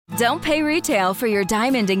Don't pay retail for your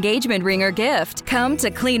diamond engagement ring or gift. Come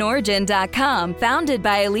to CleanOrigin.com. Founded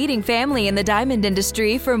by a leading family in the diamond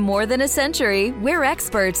industry for more than a century, we're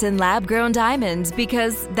experts in lab-grown diamonds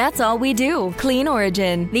because that's all we do. Clean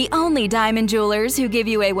Origin, the only diamond jewelers who give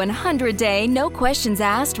you a 100-day, no questions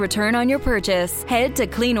asked return on your purchase. Head to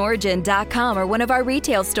CleanOrigin.com or one of our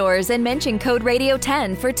retail stores and mention code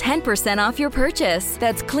Radio10 for 10% off your purchase.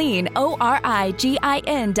 That's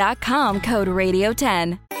CleanOrigin.com, code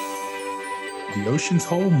Radio10. The oceans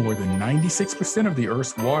hold more than 96% of the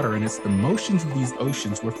Earth's water, and it's the motions of these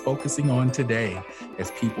oceans we're focusing on today. As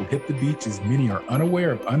people hit the beaches, many are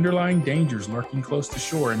unaware of underlying dangers lurking close to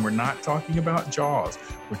shore, and we're not talking about jaws.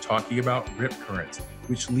 We're talking about rip currents,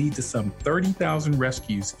 which lead to some 30,000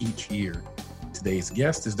 rescues each year. Today's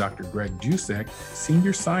guest is Dr. Greg Jusek,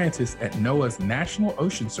 senior scientist at NOAA's National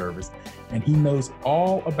Ocean Service, and he knows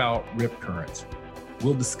all about rip currents.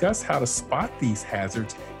 We'll discuss how to spot these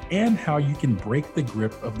hazards and how you can break the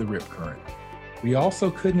grip of the rip current. We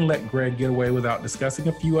also couldn't let Greg get away without discussing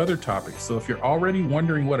a few other topics. So if you're already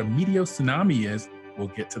wondering what a meteotsunami is, we'll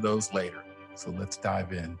get to those later. So let's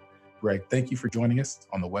dive in. Greg, thank you for joining us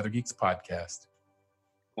on the Weather Geeks podcast.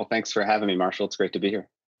 Well, thanks for having me, Marshall. It's great to be here.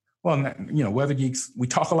 Well, Weather Geeks, we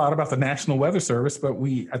talk a lot about the National Weather Service, but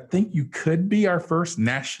I think you could be our first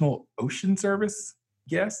National Ocean Service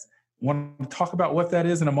guest. I want to talk about what that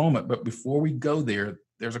is in a moment. But before we go there,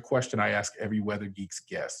 there's a question I ask every Weather Geeks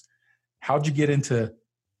guest. How'd you get into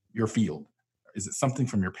your field? Is it something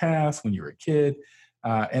from your past when you were a kid?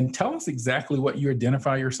 And tell us exactly what you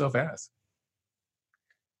identify yourself as.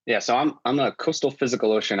 Yeah, so I'm a coastal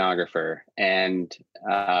physical oceanographer. And,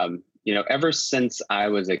 ever since I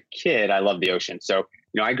was a kid, I love the ocean. So,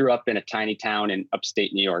 I grew up in a tiny town in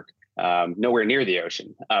upstate New York, nowhere near the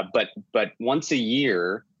ocean. But once a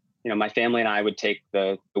year, my family and I would take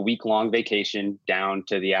the week-long vacation down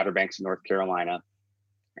to the Outer Banks of North Carolina,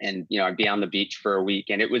 and I'd be on the beach for a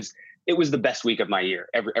week, and it was the best week of my year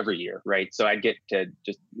every year, right? So I'd get to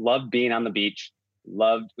just love being on the beach,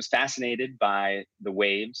 was fascinated by the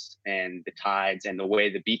waves and the tides and the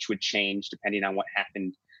way the beach would change depending on what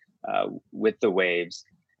happened with the waves,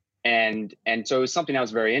 and so it was something I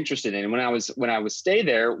was very interested in. And when I was stay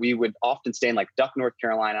there, we would often stay in like Duck, North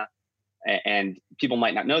Carolina. And people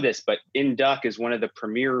might not know this, but in Duck is one of the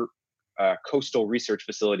premier coastal research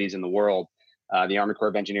facilities in the world, the Army Corps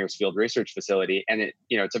of Engineers Field Research Facility. And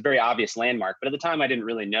it's a very obvious landmark, but at the time I didn't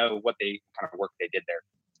really know what kind of work they did there.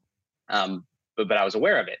 But I was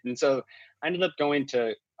aware of it. And so I ended up going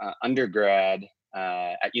to undergrad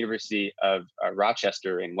at University of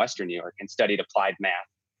Rochester in Western New York and studied applied math,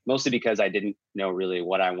 mostly because I didn't know really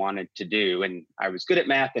what I wanted to do. And I was good at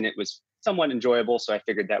math and it was somewhat enjoyable. So I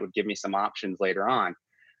figured that would give me some options later on.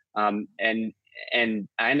 And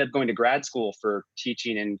I ended up going to grad school for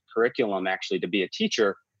teaching and curriculum, actually, to be a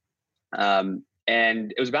teacher. And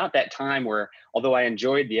it was about that time where, although I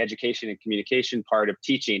enjoyed the education and communication part of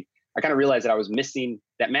teaching, I kind of realized that I was missing,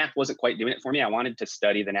 that math wasn't quite doing it for me. I wanted to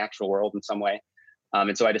study the natural world in some way.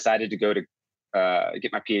 And so I decided to go to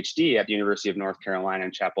get my PhD at the University of North Carolina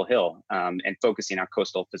in Chapel Hill, and focusing on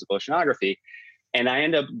coastal physical oceanography. And I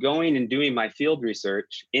ended up going and doing my field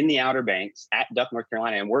research in the Outer Banks at Duck, North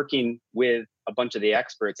Carolina, and working with a bunch of the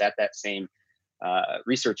experts at that same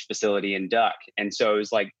research facility in Duck. And so it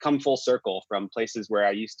was like come full circle from places where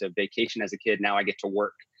I used to vacation as a kid. Now I get to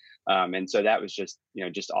work. And so that was just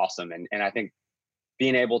awesome. And I think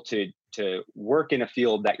being able to work in a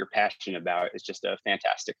field that you're passionate about is just a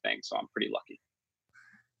fantastic thing. So I'm pretty lucky.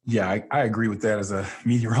 Yeah, I agree with that as a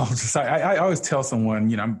meteorologist. I always tell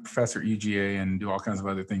someone, I'm a professor at UGA and do all kinds of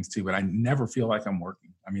other things too, but I never feel like I'm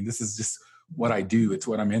working. I mean, this is just what I do. It's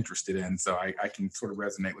what I'm interested in. So I can sort of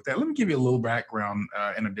resonate with that. Let me give you a little background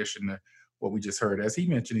in addition to what we just heard. As he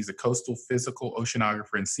mentioned, he's a coastal physical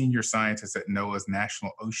oceanographer and senior scientist at NOAA's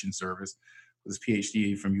National Ocean Service with his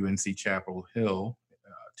PhD from UNC Chapel Hill,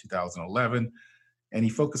 2011. And he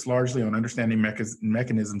focused largely on understanding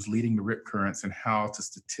mechanisms leading to rip currents and how to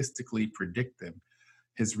statistically predict them.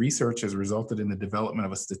 His research has resulted in the development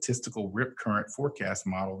of a statistical rip current forecast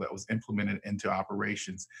model that was implemented into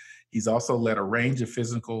operations. He's also led a range of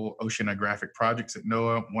physical oceanographic projects at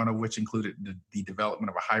NOAA, one of which included the development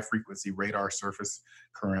of a high-frequency radar surface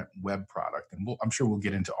current web product. And I'm sure we'll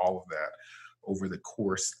get into all of that over the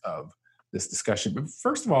course of this discussion. But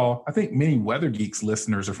first of all, I think many Weather Geeks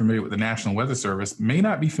listeners are familiar with the National Weather Service, may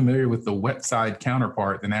not be familiar with the wet side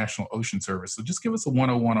counterpart, the National Ocean Service. So just give us a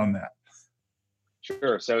 101 on that.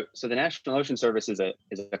 Sure. So the National Ocean Service is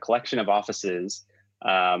a collection of offices,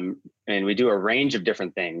 and we do a range of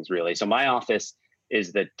different things, really. So my office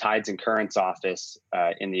is the Tides and Currents office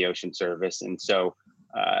in the Ocean Service. And so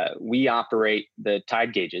we operate the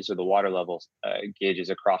tide gauges or the water level gauges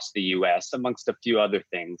across the U.S. amongst a few other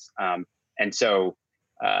things. And so,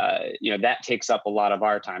 that takes up a lot of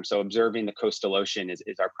our time. So observing the coastal ocean is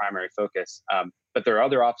our primary focus. But there are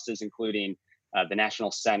other offices, including the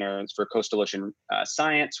National Center for Coastal Ocean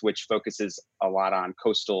Science, which focuses a lot on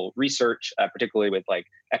coastal research, particularly with like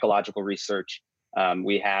ecological research.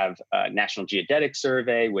 We have National Geodetic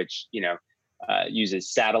Survey, which,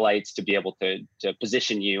 uses satellites to be able to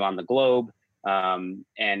position you on the globe.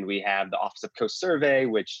 And we have the Office of Coast Survey,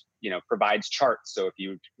 which, provides charts. So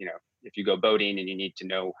if you go boating and you need to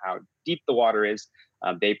know how deep the water is,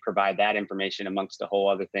 they provide that information amongst a whole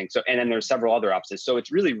other thing. So, and then there's several other offices. So it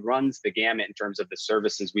really runs the gamut in terms of the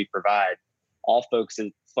services we provide, all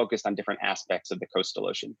focused on different aspects of the coastal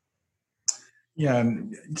ocean. Yeah,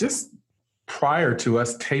 and just prior to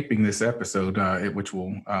us taping this episode, which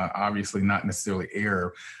will obviously not necessarily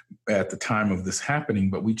air at the time of this happening,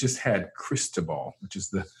 but we just had Cristobal, which is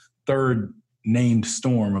the third named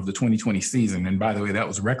storm of the 2020 season. And by the way, that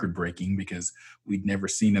was record breaking because we'd never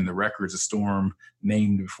seen in the records a storm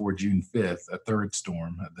named before June 5th, a third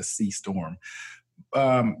storm, the C storm.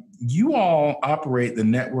 You all operate the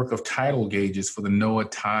network of tidal gauges for the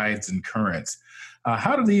NOAA tides and currents.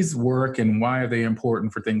 How do these work and why are they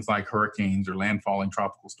important for things like hurricanes or landfalling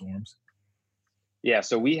tropical storms? Yeah,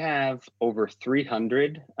 so we have over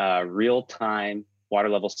 300 real-time water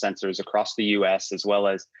level sensors across the U.S., as well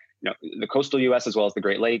as the coastal U.S., as well as the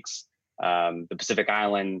Great Lakes, the Pacific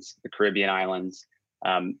Islands, the Caribbean Islands.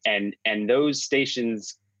 And those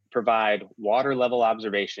stations provide water level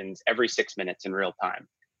observations every 6 minutes in real time.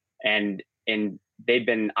 And they've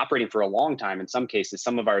been operating for a long time. In some cases,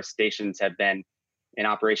 some of our stations have been in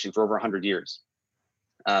operation for over 100 years.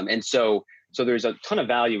 And so there's a ton of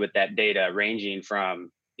value with that data, ranging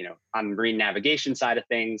from, on the marine navigation side of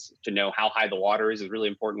things, to know how high the water is really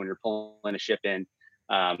important when you're pulling a ship in,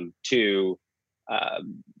 to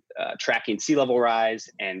tracking sea level rise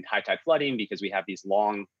and high tide flooding, because we have these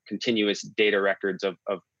long continuous data records of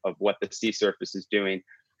what the sea surface is doing.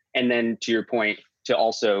 And then, to your point, to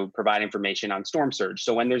also provide information on storm surge.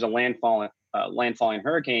 So when there's a landfalling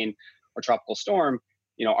hurricane or tropical storm,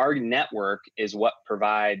 our network is what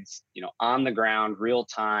provides, on the ground, real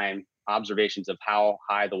time observations of how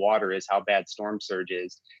high the water is, how bad storm surge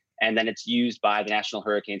is. And then it's used by the National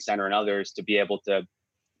Hurricane Center and others to be able to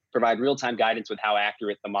provide real time guidance with how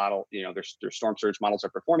accurate the model, their storm surge models are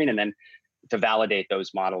performing, and then to validate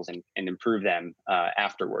those models and improve them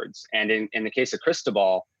afterwards. And in the case of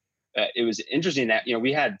Cristobal, it was interesting that,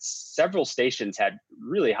 we had several stations had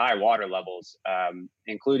really high water levels,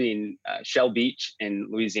 including Shell Beach in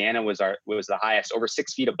Louisiana was the highest, over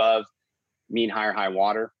 6 feet above mean high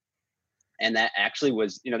water. And that actually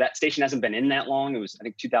was, that station hasn't been in that long. It was, I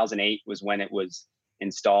think 2008 was when it was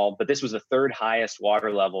installed, but this was the third highest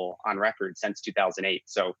water level on record since 2008.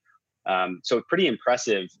 So pretty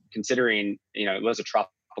impressive considering, it was a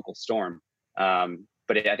tropical storm.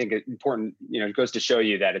 But I think it's important, it goes to show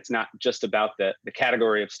you that it's not just about the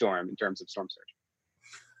category of storm in terms of storm surge.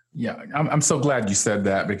 Yeah, I'm so glad you said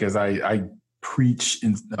that, because I preach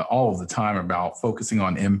all of the time about focusing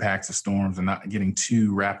on impacts of storms and not getting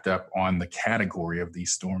too wrapped up on the category of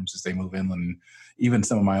these storms as they move inland. Even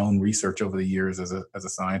some of my own research over the years as a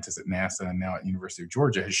scientist at NASA and now at University of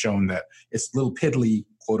Georgia has shown that it's little piddly,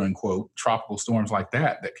 quote unquote, tropical storms like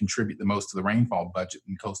that contribute the most to the rainfall budget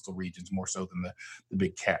in coastal regions, more so than the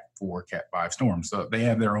big Cat 4, Cat 5 storms. So they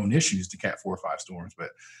have their own issues to Cat 4 or 5 storms,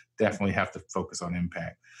 but definitely have to focus on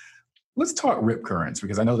impact. Let's talk rip currents,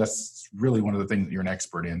 because I know that's really one of the things that you're an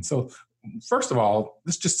expert in. So first of all,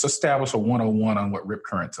 let's just establish a 101 on what rip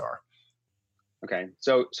currents are. Okay.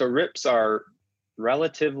 So rips are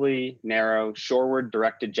relatively narrow, shoreward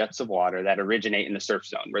directed jets of water that originate in the surf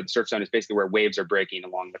zone, where the surf zone is basically where waves are breaking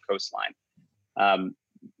along the coastline.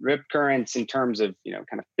 Rip currents, in terms of,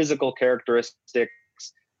 kind of physical characteristics,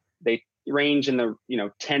 they range in the,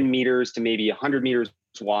 10 meters to maybe 100 meters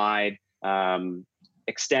wide,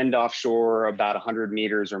 extend offshore about 100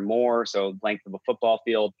 meters or more, so length of a football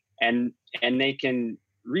field, and they can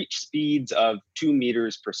reach speeds of 2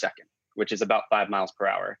 meters per second, which is about 5 miles per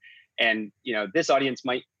hour. And this audience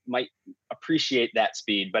might appreciate that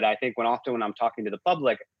speed, but I think when I'm talking to the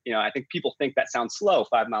public, I think people think that sounds slow,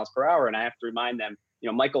 5 miles per hour, and I have to remind them,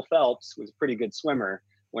 Michael Phelps was a pretty good swimmer.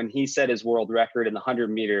 When he set his world record in the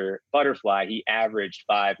 100-meter butterfly, he averaged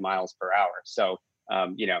 5 miles per hour. So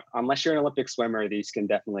unless you're an Olympic swimmer, these can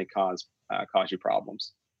definitely cause you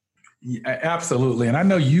problems. Yeah, absolutely. And I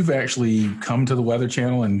know you've actually come to the Weather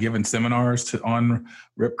Channel and given seminars on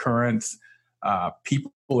rip currents.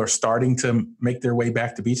 People are starting to make their way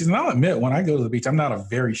back to beaches. And I'll admit, when I go to the beach, I'm not a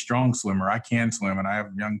very strong swimmer. I can swim, and I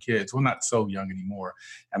have young kids. Well, not so young anymore.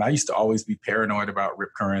 And I used to always be paranoid about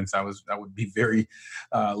rip currents. I would be very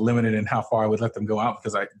limited in how far I would let them go out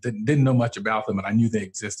because I didn't know much about them, and I knew they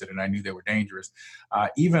existed, and I knew they were dangerous.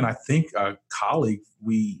 Even I think a colleague,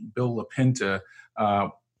 Bill LaPinta,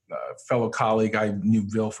 fellow colleague, I knew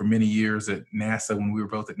Bill for many years at NASA when we were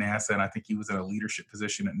both at NASA, and I think he was in a leadership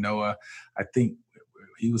position at NOAA. I think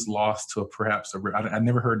he was lost to I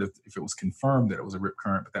never heard if it was confirmed that it was a rip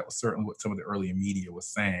current, but that was certainly what some of the early media was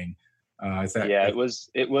saying.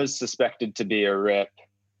 It was suspected to be a rip,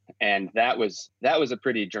 and that was a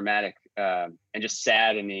pretty dramatic and just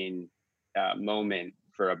saddening moment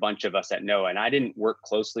for a bunch of us at NOAA. And I didn't work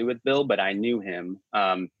closely with Bill, but I knew him.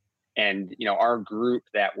 And our group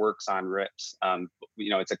that works on rips,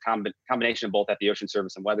 it's a combination of both at the Ocean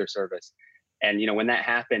Service and Weather Service. And when that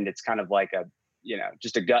happened, it's kind of like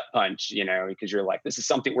just a gut punch, because you're like, this is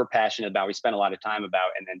something we're passionate about. We spend a lot of time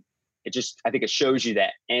about, and then I think it shows you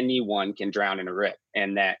that anyone can drown in a rip,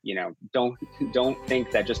 and that, don't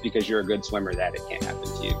think that just because you're a good swimmer that it can't happen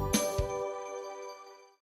to you.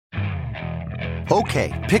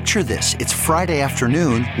 Okay, picture this. It's Friday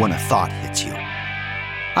afternoon when a thought hits you.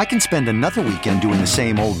 I can spend another weekend doing the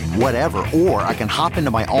same old whatever, or I can hop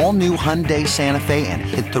into my all-new Hyundai Santa Fe and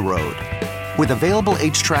hit the road. With available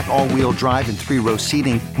H-Track all-wheel drive and 3-row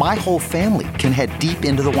seating, my whole family can head deep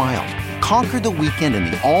into the wild. Conquer the weekend in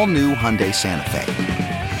the all-new Hyundai Santa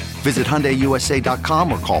Fe. Visit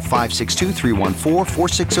HyundaiUSA.com or call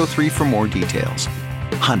 562-314-4603 for more details.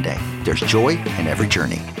 Hyundai, there's joy in every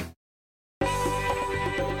journey.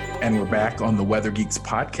 And we're back on the Weather Geeks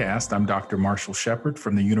podcast. I'm Dr. Marshall Shepard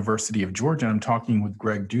from the University of Georgia. I'm talking with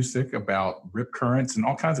Greg Dusick about rip currents and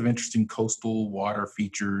all kinds of interesting coastal water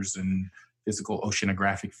features and physical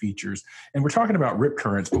oceanographic features. And we're talking about rip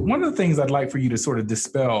currents, but one of the things I'd like for you to sort of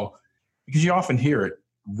dispel, because you often hear it,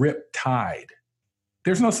 rip tide.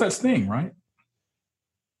 There's no such thing, right?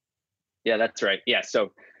 Yeah, that's right. Yeah,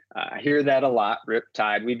 so I hear that a lot, rip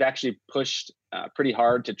tide. We've actually pushed pretty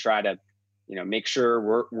hard to try to make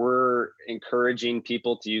sure we're encouraging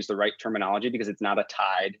people to use the right terminology, because it's not a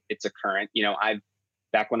tide, it's a current.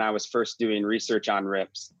 Back when I was first doing research on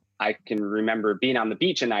rips, I can remember being on the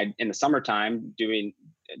beach and in the summertime doing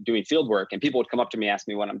field work, and people would come up to me, ask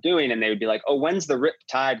me what I'm doing, and they would be like, "Oh, when's the rip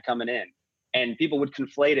tide coming in?" And people would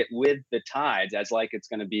conflate it with the tides as like it's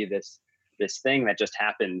going to be this thing that just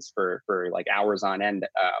happens for like hours on end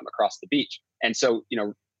across the beach. And so,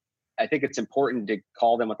 I think it's important to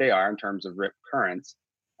call them what they are in terms of rip currents.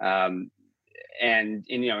 And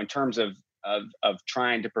in terms of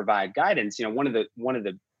trying to provide guidance, one of the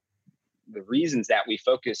reasons that we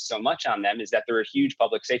focus so much on them is that they're a huge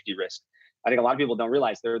public safety risk. I think a lot of people don't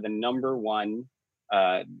realize they're the number one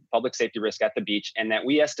public safety risk at the beach, and that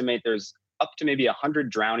we estimate there's up to maybe 100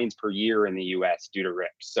 drownings per year in the US due to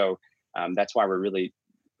rips. So that's why we're really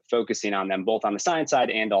focusing on them, both on the science side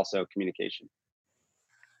and also communication.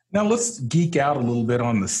 Now let's geek out a little bit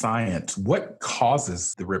on the science. What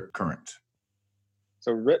causes the rip current?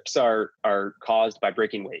 So rips are caused by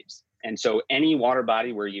breaking waves. And so any water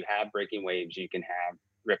body where you have breaking waves, you can have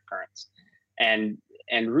rip currents. And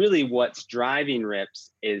really what's driving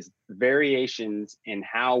rips is variations in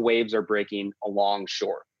how waves are breaking along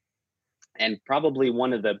shore. And probably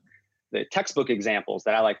one of the textbook examples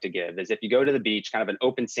that I like to give is if you go to the beach, kind of an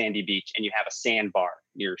open sandy beach, and you have a sandbar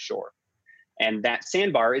near shore. And that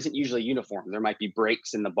sandbar isn't usually uniform. There might be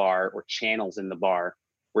breaks in the bar or channels in the bar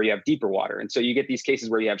where you have deeper water. And so you get these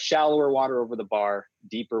cases where you have shallower water over the bar,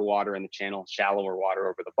 deeper water in the channel, shallower water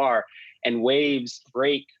over the bar, and waves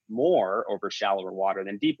break more over shallower water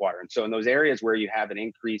than deep water. And so in those areas where you have an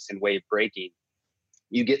increase in wave breaking,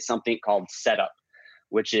 you get something called setup,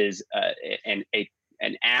 which is an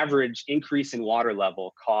average increase in water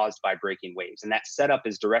level caused by breaking waves. And that setup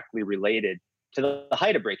is directly related to the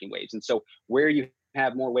height of breaking waves. And so where you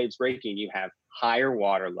have more waves breaking, you have higher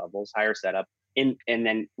water levels, higher setup. And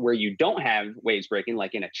then where you don't have waves breaking,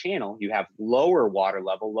 like in a channel, you have lower water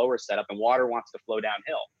level, lower setup, and water wants to flow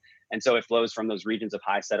downhill. And so it flows from those regions of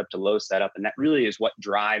high setup to low setup. And that really is what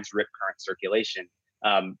drives rip current circulation.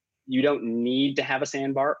 You don't need to have a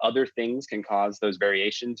sandbar. Other things can cause those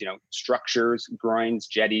variations. Structures, groins,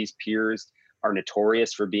 jetties, piers are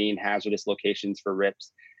notorious for being hazardous locations for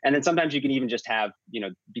rips. And then sometimes you can even just have,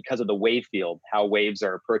 because of the wave field, how waves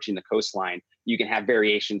are approaching the coastline, you can have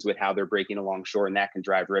variations with how they're breaking along shore, and that can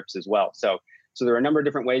drive rips as well. So there are a number of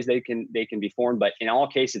different ways they can be formed, but in all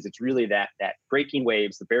cases, it's really that breaking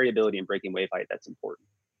waves, the variability in breaking wave height that's important.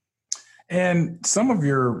 And some of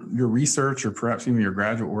your research, or perhaps even your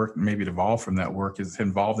graduate work, maybe it evolved from that work, is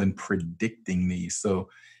involved in predicting these. So,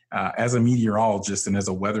 as a meteorologist and as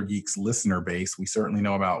a Weather Geeks listener base, we certainly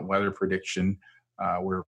know about weather prediction.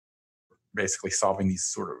 We're basically solving these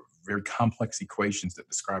sort of very complex equations that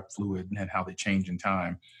describe fluid and how they change in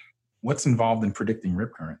time. What's involved in predicting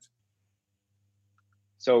rip currents?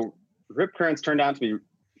 So rip currents turned out to be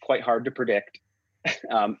quite hard to predict,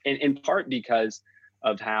 in part because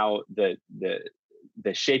of how the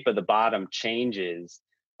shape of the bottom changes.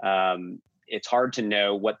 It's hard to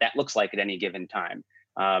know what that looks like at any given time.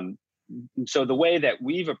 So the way that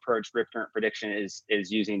we've approached rip current prediction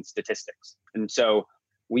is using statistics, and so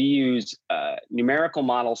we use numerical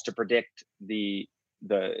models to predict the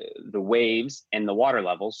waves and the water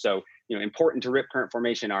levels. So, important to rip current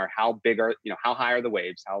formation are how high are the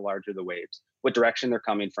waves, how large are the waves, what direction they're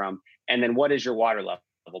coming from, and then what is your water level?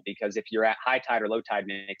 Because if you're at high tide or low tide,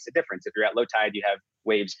 it makes a difference. If you're at low tide, you have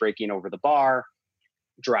waves breaking over the bar,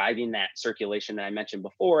 driving that circulation that I mentioned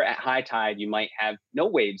before. At high tide, you might have no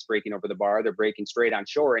waves breaking over the bar. They're breaking straight on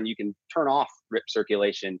shore, and you can turn off rip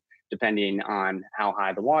circulation depending on how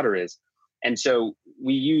high the water is. And so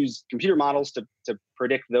we use computer models to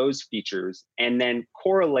predict those features and then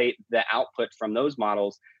correlate the output from those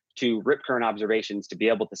models to rip current observations to be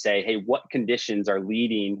able to say, hey, what conditions are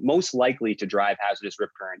most likely to drive hazardous rip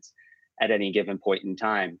currents at any given point in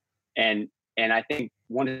time? And I think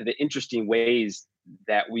one of the interesting ways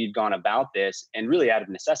that we've gone about this, and really out of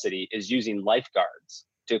necessity, is using lifeguards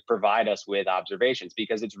to provide us with observations,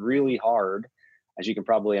 because it's really hard, as you can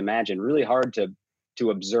probably imagine, really hard to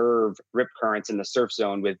observe rip currents in the surf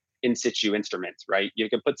zone with in situ instruments, right? You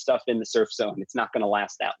can put stuff in the surf zone, it's not going to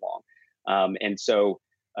last that long. And so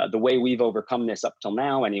the way we've overcome this up till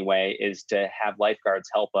now anyway, is to have lifeguards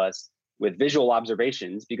help us with visual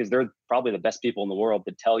observations, because they're probably the best people in the world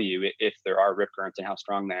to tell you if there are rip currents and how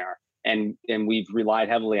strong they are. And we've relied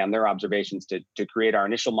heavily on their observations to create our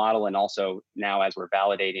initial model, and also now as we're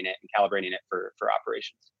validating it and calibrating it for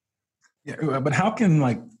operations. Yeah, but how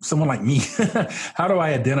can someone like me, how do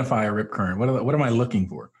I identify a rip current? What am I looking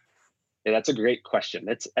for? Yeah, that's a great question.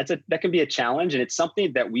 That can be a challenge, and it's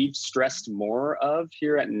something that we've stressed more of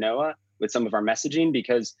here at NOAA with some of our messaging,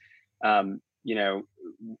 because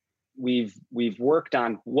we've worked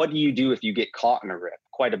on what do you do if you get caught in a rip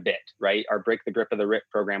quite a bit, right? Our Break the Grip of the Rip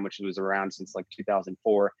program, which was around since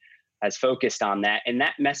 2004, has focused on that. And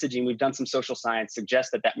that messaging, we've done some social science,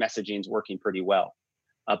 suggests that messaging is working pretty well.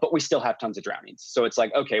 But we still have tons of drownings. So it's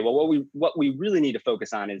okay, well, what we really need to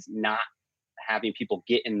focus on is not having people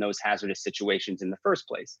get in those hazardous situations in the first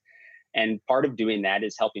place. And part of doing that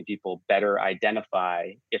is helping people better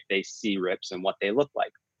identify if they see rips and what they look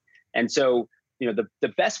like. And so,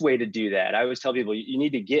 the best way to do that, I always tell people, you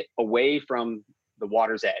need to get away from the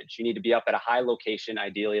water's edge. You need to be up at a high location,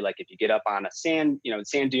 ideally, like if you get up on a sand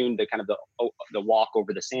dune, the walk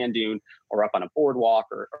over the sand dune, or up on a boardwalk,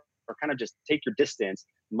 or kind of just take your distance,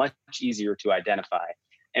 much easier to identify.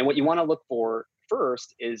 And what you want to look for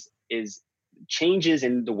first is changes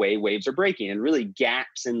in the way waves are breaking, and really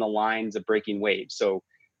gaps in the lines of breaking waves. So,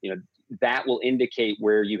 that will indicate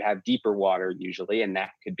where you have deeper water usually, and that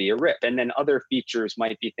could be a rip. And then other features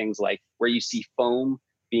might be things like where you see foam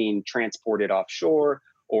being transported offshore,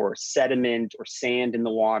 or sediment or sand in the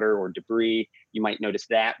water, or debris. You might notice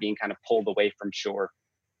that being kind of pulled away from shore.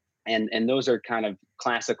 And those are kind of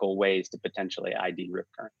classical ways to potentially ID rip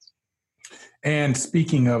currents. And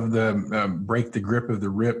speaking of the break the grip of the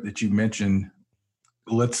rip that you mentioned,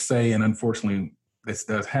 let's say, and unfortunately this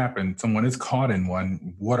does happen, someone is caught in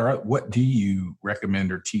one. What do you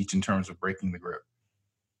recommend or teach in terms of breaking the grip?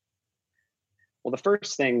 Well, the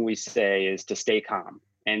first thing we say is to stay calm.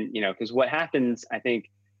 And, because what happens, I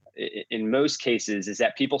think, in most cases, is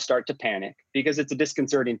that people start to panic because it's a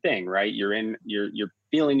disconcerting thing, right? You're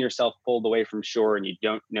feeling yourself pulled away from shore, and you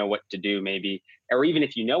don't know what to do, maybe, or even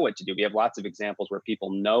if you know what to do. We have lots of examples where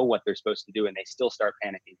people know what they're supposed to do and they still start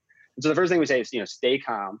panicking. And so the first thing we say is, stay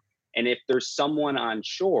calm. And if there's someone on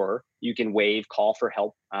shore, you can wave, call for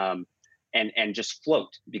help, and just float,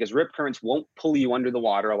 because rip currents won't pull you under the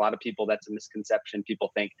water. A lot of people, that's a misconception.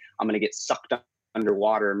 People think I'm going to get sucked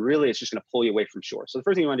underwater, and really it's just going to pull you away from shore. So the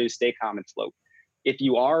first thing you want to do is stay calm and float. If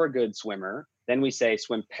you are a good swimmer, then we say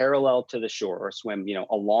swim parallel to the shore, or swim,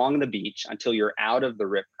 along the beach until you're out of the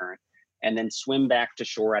rip current, and then swim back to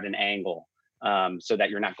shore at an angle, so that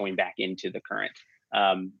you're not going back into the current.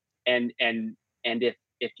 And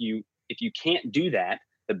if you can't do that,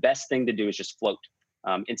 the best thing to do is just float.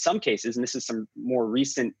 In some cases, and this is some more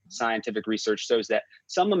recent scientific research shows that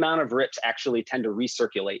some amount of rips actually tend to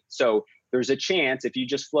recirculate. So there's a chance if you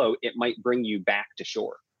just float, it might bring you back to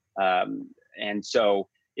shore. And so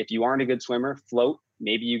if you aren't a good swimmer, float.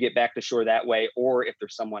 Maybe you get back to shore that way, or if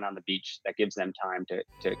there's someone on the beach, that gives them time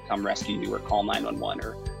to come rescue you or call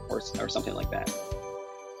 911 or something like that.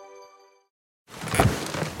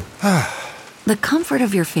 The comfort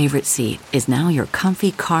of your favorite seat is now your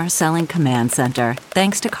comfy car selling command center,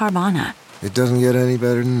 thanks to Carvana. It doesn't get any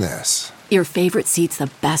better than this. Your favorite seat's the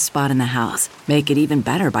best spot in the house. Make it even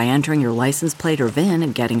better by entering your license plate or VIN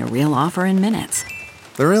and getting a real offer in minutes.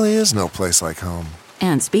 There really is no place like home.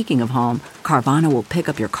 And speaking of home, Carvana will pick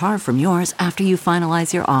up your car from yours after you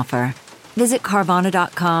finalize your offer. Visit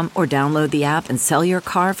Carvana.com or download the app and sell your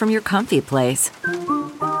car from your comfy place.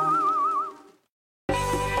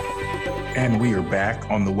 And we are back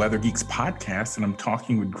on the Weather Geeks podcast, and I'm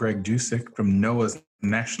talking with Greg Dusick from NOAA's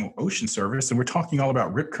National Ocean Service, and we're talking all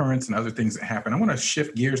about rip currents and other things that happen. I want to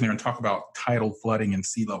shift gears now and talk about tidal flooding and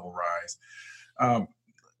sea level rise.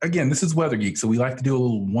 Again, this is Weather Geeks, so we like to do a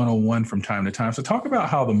little 101 from time to time. So talk about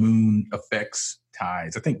how the moon affects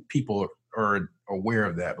tides. I think people are aware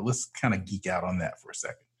of that, but let's kind of geek out on that for a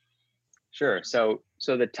second. Sure. So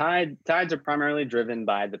the tides are primarily driven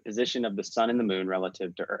by the position of the sun and the moon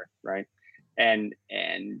relative to Earth, right? And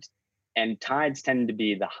tides tend to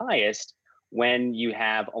be the highest when you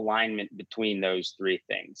have alignment between those three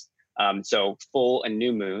things. So full and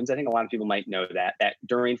new moons, I think a lot of people might know that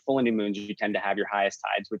during full and new moons, you tend to have your highest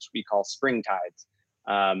tides, which we call spring tides.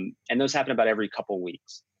 And those happen about every couple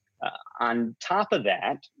weeks. On top of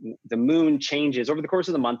that, the moon changes over the course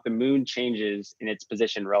of the month. The moon changes in its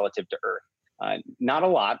position relative to Earth. Not a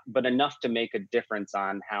lot, but enough to make a difference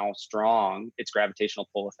on how strong its gravitational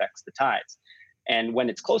pull affects the tides. And when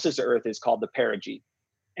it's closest to Earth is called the perigee.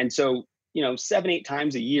 And so, 7-8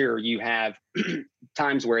 times a year, you have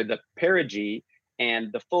times where the perigee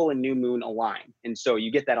and the full and new moon align. And so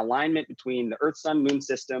you get that alignment between the Earth, Sun, Moon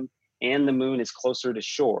system, and the moon is closer to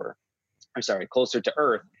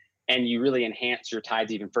Earth. And you really enhance your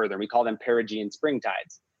tides even further. We call them perigee and spring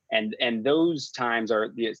tides. And those times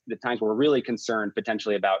are the times where we're really concerned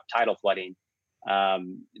potentially about tidal flooding,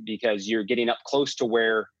 because you're getting up close to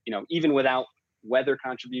where, even without weather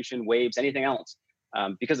contribution, waves, anything else,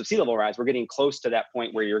 because of sea level rise, we're getting close to that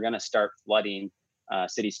point where you're going to start flooding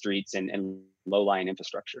city streets and low-lying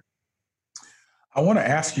infrastructure. I want to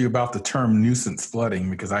ask you about the term nuisance flooding,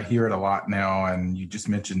 because I hear it a lot now, and you just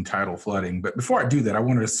mentioned tidal flooding. But before I do that, I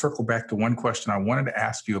wanted to circle back to one question I wanted to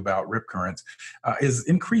ask you about rip currents. Is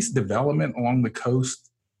increased development along the coast,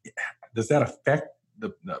 does that affect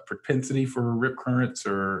the propensity for rip currents?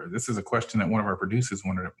 Or this is a question that one of our producers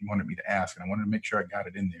wanted me to ask, and I wanted to make sure I got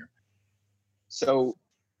it in there. So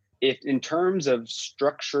if in terms of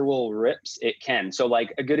structural rips, it can. So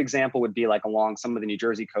like a good example would be like along some of the New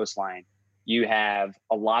Jersey coastline, you have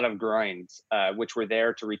a lot of groins, which were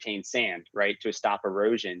there to retain sand, right, to stop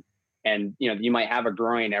erosion. And, you might have a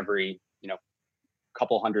groin every,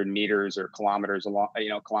 couple hundred meters or kilometers along,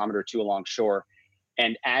 kilometer or two along shore.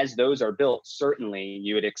 And as those are built, certainly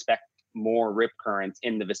you would expect more rip currents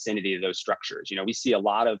in the vicinity of those structures. We see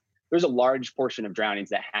there's a large portion of drownings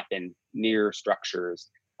that happen near structures.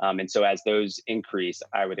 And so as those increase,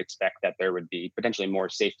 I would expect that there would be potentially more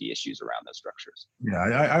safety issues around those structures. Yeah,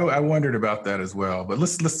 I wondered about that as well. But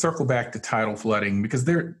let's circle back to tidal flooding, because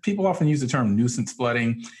people often use the term nuisance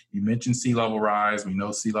flooding. You mentioned sea level rise. We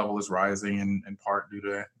know sea level is rising in part due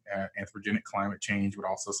to anthropogenic climate change, but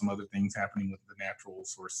also some other things happening with the natural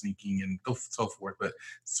source sinking and so forth. But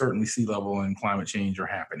certainly sea level and climate change are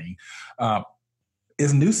happening.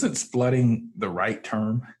 Is nuisance flooding the right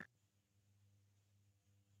term?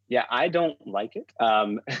 Yeah, I don't like it.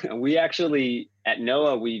 We actually, at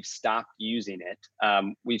NOAA, we've stopped using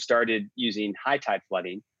it. We've started using high tide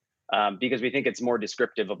flooding because we think it's more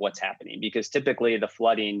descriptive of what's happening, because typically the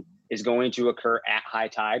flooding is going to occur at high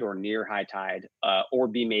tide or near high tide or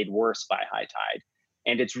be made worse by high tide.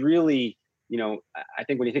 And it's really, I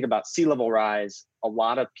think when you think about sea level rise, a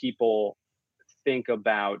lot of people think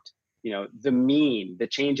about the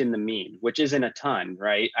change in the mean, which isn't a ton,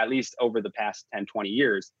 right? At least over the past 10, 20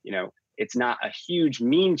 years, it's not a huge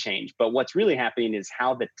mean change, but what's really happening is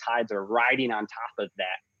how the tides are riding on top of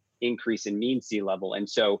that increase in mean sea level. And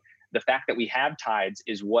so the fact that we have tides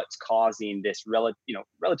is what's causing this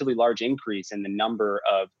relatively large increase in the number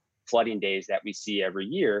of flooding days that we see every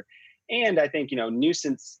year. And I think,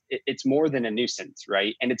 nuisance, it's more than a nuisance,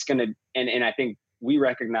 right? And it's and I think we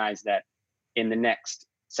recognize that in the next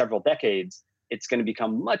several decades, it's going to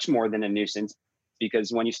become much more than a nuisance,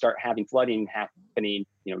 because when you start having flooding happening,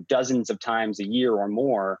 dozens of times a year or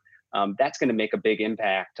more, that's going to make a big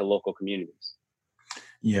impact to local communities.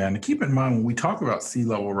 Yeah, and to keep in mind, when we talk about sea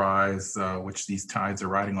level rise, which these tides are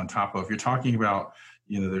riding on top of, you're talking about,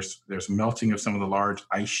 there's melting of some of the large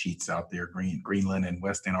ice sheets out there, Greenland and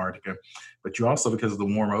West Antarctica, but you also, because of the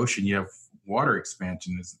warm ocean, you have water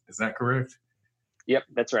expansion. Is that correct? Yep,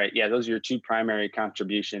 that's right. Yeah, those are your two primary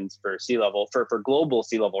contributions for sea level, for global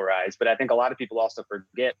sea level rise. But I think a lot of people also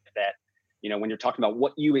forget that, when you're talking about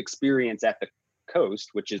what you experience at the coast,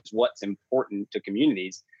 which is what's important to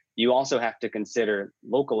communities, you also have to consider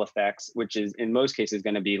local effects, which is in most cases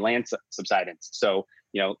going to be land subsidence. So,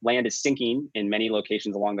 land is sinking in many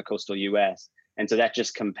locations along the coastal U.S. And so that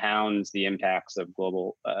just compounds the impacts of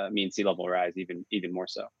global mean sea level rise even more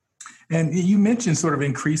so. And you mentioned sort of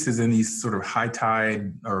increases in these sort of high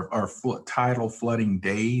tide or tidal flooding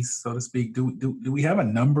days, so to speak. Do we have a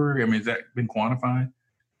number? I mean, has that been quantified?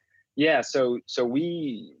 Yeah, so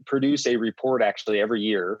we produce a report actually every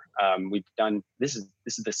year. We've done this is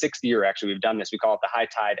the sixth year actually we've done this. We call it the High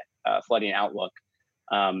Tide Flooding Outlook,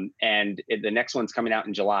 and the next one's coming out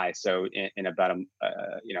in July. So in about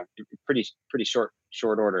pretty short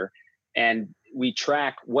order, and we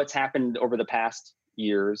track what's happened over the past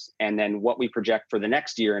years, and then what we project for the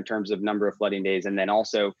next year in terms of number of flooding days, and then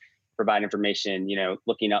also provide information,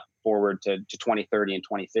 looking up forward to 2030 and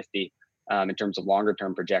 2050 in terms of longer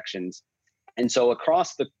term projections. And so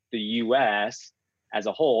across the U.S. as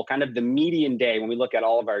a whole, kind of the median day, when we look at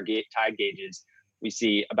all of our tide gauges, we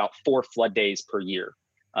see about 4 flood days per year.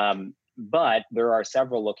 But there are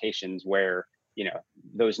several locations where,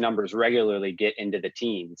 those numbers regularly get into the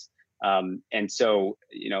teens. And so,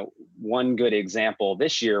 one good example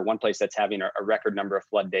this year, one place that's having a record number of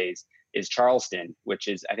flood days is Charleston, which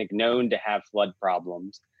is, I think, known to have flood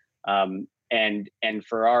problems. And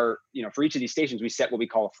for our, for each of these stations, we set what we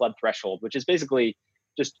call a flood threshold, which is basically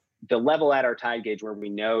just the level at our tide gauge where we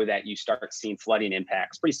know that you start seeing flooding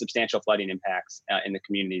impacts, pretty substantial flooding impacts in the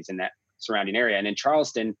communities in that surrounding area. And in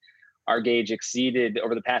Charleston, our gauge exceeded,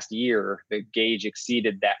 over the past year, the gauge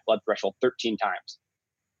exceeded that flood threshold 13 times,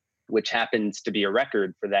 which happens to be a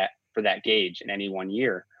record for that gauge in any one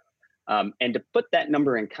year. And to put that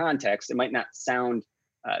number in context, it might not sound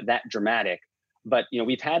that dramatic, but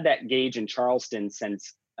we've had that gauge in Charleston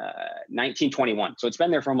since 1921. So it's been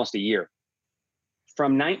there for almost a year.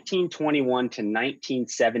 From 1921 to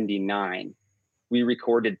 1979, we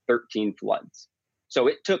recorded 13 floods. So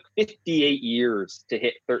it took 58 years to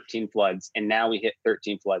hit 13 floods, and now we hit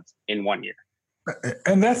 13 floods in 1 year.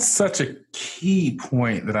 And that's such a key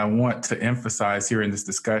point that I want to emphasize here in this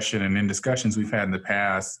discussion and in discussions we've had in the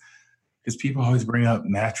past, because people always bring up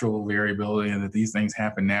natural variability and that these things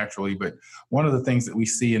happen naturally. But one of the things that we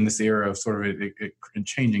see in this era of sort of a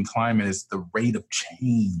changing climate is the rate of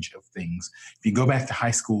change of things. If you go back to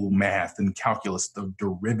high school math and calculus, the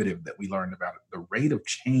derivative that we learned about it, the rate of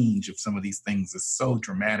change of some of these things is so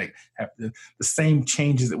dramatic. The same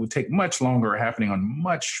changes that would take much longer are happening on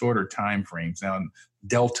much shorter time frames. Now,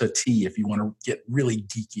 delta T, if you want to get really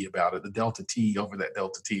geeky about it, the delta T over that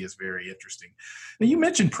delta T is very interesting. Now, you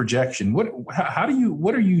mentioned projection. What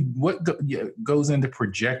goes into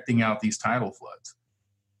projecting out these tidal floods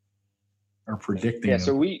or predicting? Yeah,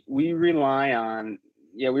 so we rely on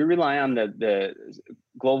the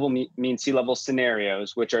global mean sea level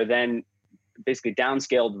scenarios, which are then basically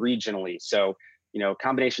downscaled regionally. So, a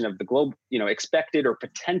combination of the globe, expected or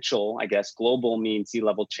potential, I guess, global mean sea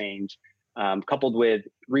level change, coupled with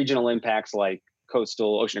regional impacts like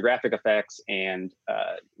coastal oceanographic effects and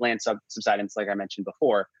land subsidence, like I mentioned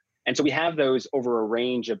before. And so we have those over a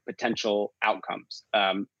range of potential outcomes,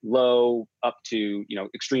 low up to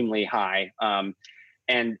extremely high.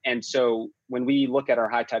 And so when we look at our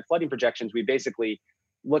high tide flooding projections, we basically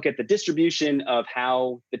look at the distribution of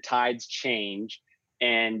how the tides change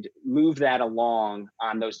and move that along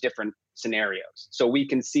on those different scenarios. So we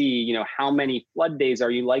can see, how many flood days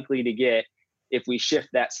are you likely to get if we shift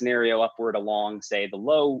that scenario upward along, say, the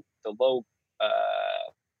low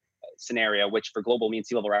scenario, which for global mean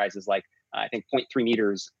sea level rise is like, I think 0.3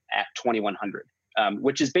 meters at 2100,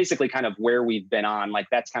 which is basically kind of where we've been on. Like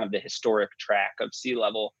that's kind of the historic track of sea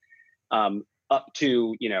level, up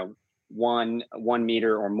to, 1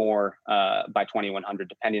 meter or more by 2100,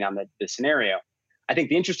 depending on the scenario. I think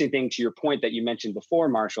the interesting thing, to your point that you mentioned before,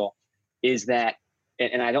 Marshall, is that,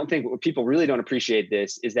 and I don't think people really don't appreciate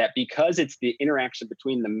this, is that because it's the interaction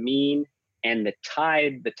between the mean and the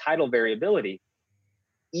tidal variability,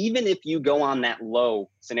 even if you go on that low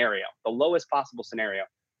scenario, the lowest possible scenario,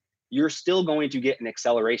 you're still going to get an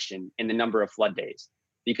acceleration in the number of flood days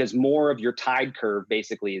because more of your tide curve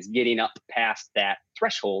basically is getting up past that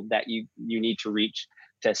threshold that you need to reach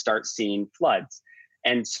to start seeing floods.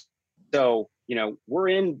 And so, we're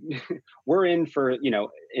in we're in for,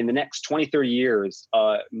 in the next 20, 30 years,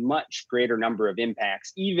 a much greater number of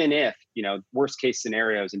impacts, even if, worst case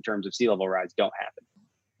scenarios in terms of sea level rise don't happen.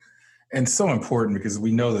 And so important because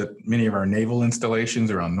we know that many of our naval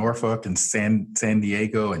installations around Norfolk and San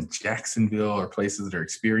Diego and Jacksonville are places that are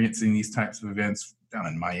experiencing these types of events. Down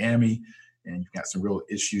in Miami, and you've got some real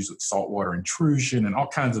issues with saltwater intrusion and all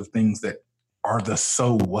kinds of things that are the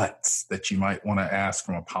so whats that you might want to ask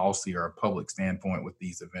from a policy or a public standpoint with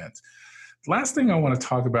these events. The last thing I want to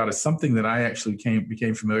talk about is something that I actually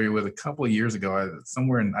became familiar with a couple of years ago.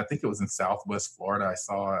 I think it was in Southwest Florida, I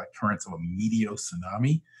saw an occurrence of a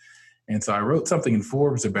Meteotsunami. And so I wrote something in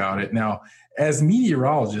Forbes about it. Now, as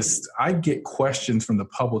meteorologists, I get questions from the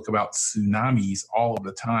public about tsunamis all of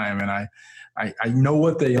the time. And I know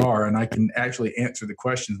what they are and I can actually answer the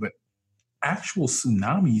questions, but actual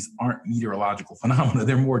tsunamis aren't meteorological phenomena.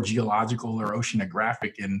 They're more geological or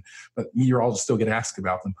oceanographic, but meteorologists still get asked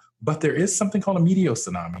about them. But there is something called a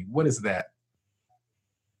meteotsunami. What is that?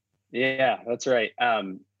 Yeah, that's right.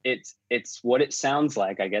 It's what it sounds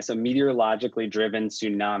like, I guess, a meteorologically driven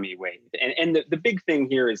tsunami wave. And the big thing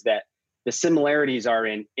here is that the similarities are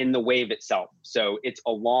in the wave itself. So it's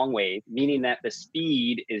a long wave, meaning that the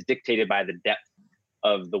speed is dictated by the depth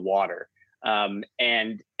of the water.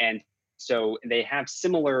 And so they have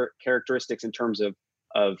similar characteristics in terms of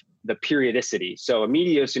the periodicity. So a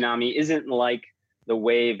meteotsunami isn't like the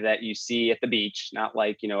wave that you see at the beach, not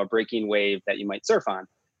like, a breaking wave that you might surf on.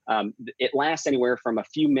 It lasts anywhere from a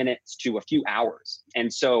few minutes to a few hours.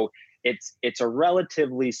 And so it's a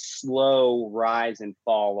relatively slow rise and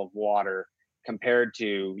fall of water compared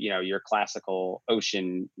to, your classical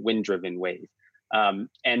ocean wind-driven wave. And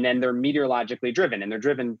then they're meteorologically driven, and they're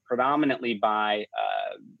driven predominantly by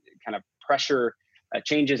kind of pressure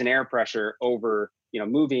changes in air pressure over,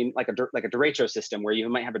 moving like a derecho system, where you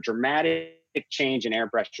might have a dramatic change in air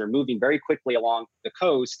pressure moving very quickly along the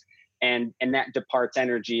coast, and that departs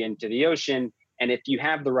energy into the ocean. And if you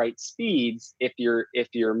have the right speeds, if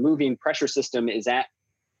your moving pressure system is at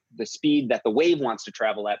the speed that the wave wants to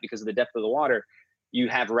travel at because of the depth of the water, you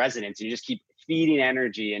have resonance. You just keep feeding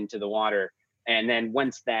energy into the water. And then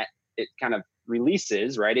once that it kind of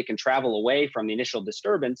releases, right, it can travel away from the initial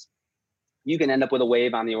disturbance. You can end up with a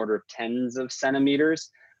wave on the order of tens of centimeters.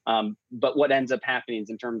 But what ends up happening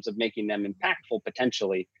in terms of making them impactful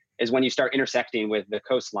potentially is when you start intersecting with the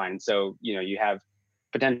coastline. So, you have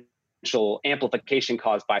potential amplification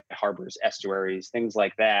caused by harbors, estuaries, things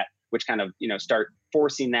like that, which kind of, start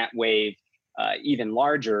forcing that wave even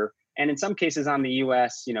larger. And in some cases on the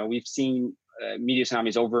US, we've seen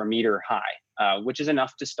meteotsunamis over a meter high, which is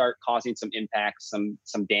enough to start causing some impacts,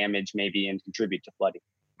 some damage maybe, and contribute to flooding.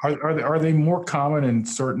 Are they more common in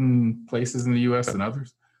certain places in the US than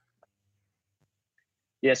others?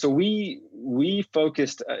 Yeah, so we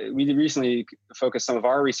recently focused some of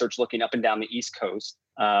our research looking up and down the East Coast,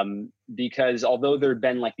 because although there had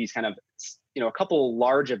been like these kind of, a couple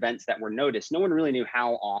large events that were noticed, no one really knew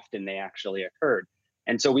how often they actually occurred.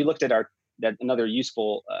 And so we looked at another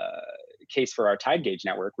useful case for our tide gauge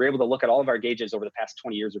network. We're able to look at all of our gauges over the past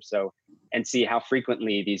 20 years or so and see how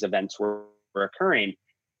frequently these events were occurring.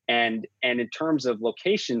 And in terms of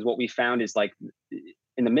locations, what we found is like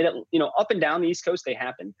in the up and down the East Coast, they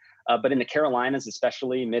happen, but in the Carolinas,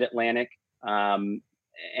 especially mid-Atlantic, and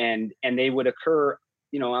they would occur,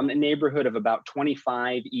 on the neighborhood of about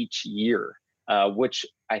 25 each year, which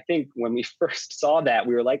I think when we first saw that,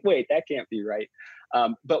 we were like, wait, that can't be right.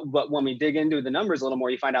 But when we dig into the numbers a little more,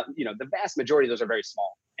 you find out, the vast majority of those are very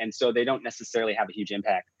small. And so they don't necessarily have a huge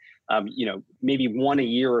impact. Maybe one a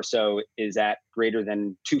year or so is at greater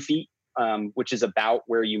than 2 feet, which is about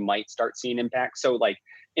where you might start seeing impact. So like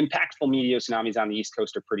impactful meteotsunamis on the East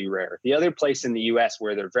Coast are pretty rare. The other place in the US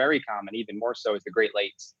where they're very common, even more so, is the Great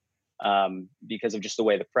Lakes, because of just the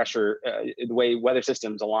way the pressure, the way weather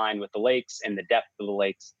systems align with the lakes, and the depth of the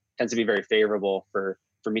lakes tends to be very favorable for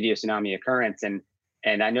meteotsunami occurrence.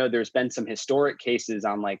 And I know there's been some historic cases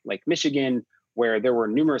on like Michigan where there were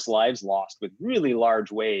numerous lives lost with really large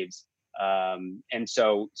waves. And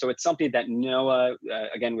so it's something that NOAA,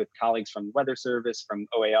 again, with colleagues from the Weather Service, from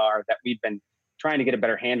OAR, that we've been trying to get a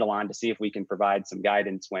better handle on to see if we can provide some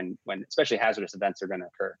guidance when especially hazardous events are going to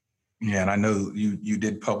occur. Yeah, and I know you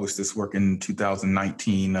did publish this work in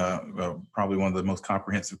 2019, probably one of the most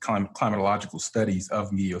comprehensive climatological studies of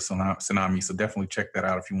meteotsunamis. So definitely check that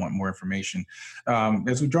out if you want more information.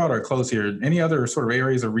 As we draw to our close here, any other sort of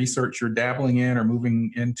areas of research you're dabbling in or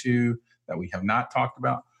moving into that we have not talked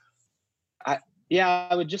about?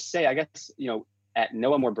 I would just say, I guess, at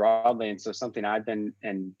NOAA more broadly, and so something I've been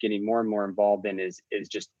getting more and more involved in is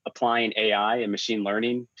just applying AI and machine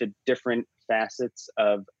learning to different facets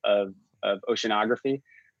of oceanography.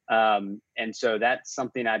 And so that's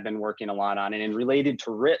something I've been working a lot on. And related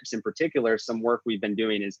to RIPS in particular, some work we've been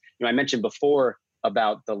doing is, I mentioned before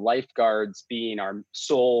about the lifeguards being our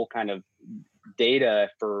sole kind of data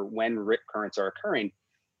for when rip currents are occurring.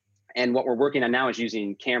 And what we're working on now is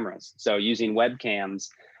using cameras. So using webcams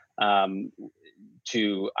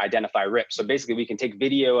to identify rips. So basically we can take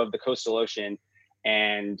video of the coastal ocean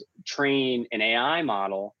and train an AI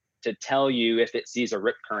model to tell you if it sees a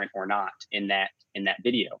rip current or not in that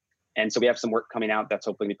video. And so we have some work coming out that's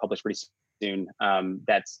hopefully going to be published pretty soon.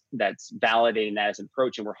 That's validating that as an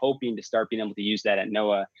approach. And we're hoping to start being able to use that at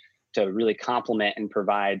NOAA to really complement and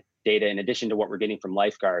provide data in addition to what we're getting from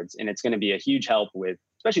lifeguards. And it's going to be a huge help with,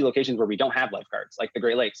 especially locations where we don't have lifeguards, like the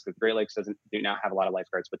Great Lakes, because the Great Lakes do not have a lot of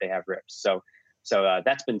lifeguards, but they have rips. So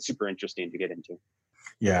that's been super interesting to get into.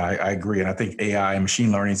 Yeah, I agree. And I think AI and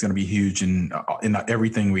machine learning is going to be huge in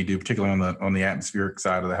everything we do, particularly on the atmospheric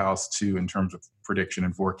side of the house too, in terms of prediction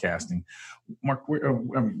and forecasting. Mark,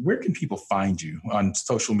 where can people find you on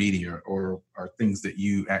social media or things that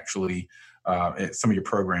you actually, some of your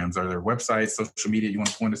programs? Are there websites, social media you want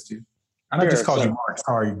to point us to? I know I just called you Mark.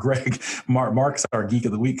 Sorry, Greg. Mark's our Geek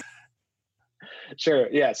of the Week. Sure.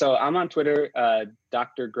 Yeah. So I'm on Twitter,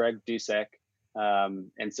 Dr. Greg Dusek.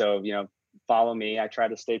 And so, follow me. I try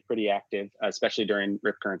to stay pretty active, especially during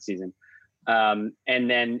rip current season. And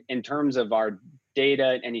then in terms of our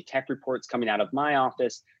data, any tech reports coming out of my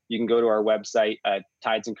office, you can go to our website,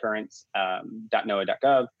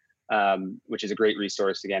 tidesandcurrents.noaa.gov, which is a great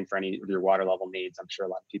resource, again, for any of your water level needs. I'm sure a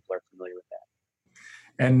lot of people are familiar with that.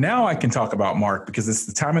 And now I can talk about Mark, because it's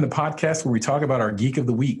the time in the podcast where we talk about our Geek of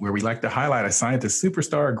the Week, where we like to highlight a scientist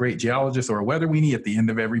superstar, a great geologist, or a weather weenie at the end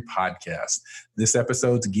of every podcast. This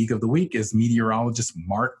episode's Geek of the Week is meteorologist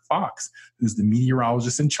Mark Fox, who's the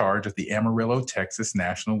meteorologist in charge of the Amarillo, Texas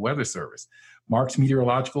National Weather Service. Mark's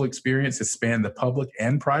meteorological experience has spanned the public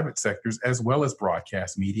and private sectors, as well as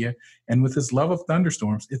broadcast media. And with his love of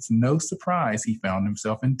thunderstorms, it's no surprise he found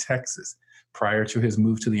himself in Texas. Prior to his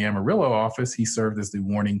move to the Amarillo office, he served as the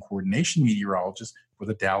warning coordination meteorologist for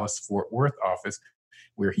the Dallas-Fort Worth office,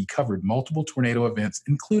 where he covered multiple tornado events,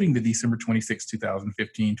 including the December 26,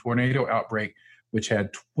 2015 tornado outbreak, which had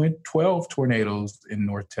 12 tornadoes in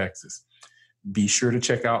North Texas. Be sure to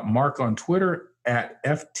check out Mark on Twitter at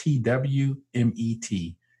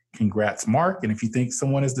FTWMET. Congrats, Mark. And if you think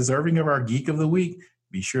someone is deserving of our Geek of the Week,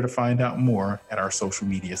 be sure to find out more at our social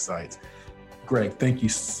media sites. Greg, thank you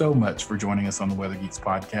so much for joining us on the Weather Geeks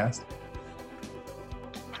podcast.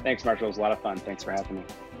 Thanks, Marshall. It was a lot of fun. Thanks for having me.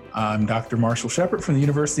 I'm Dr. Marshall Shepard from the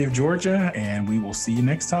University of Georgia, and we will see you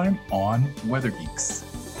next time on Weather Geeks.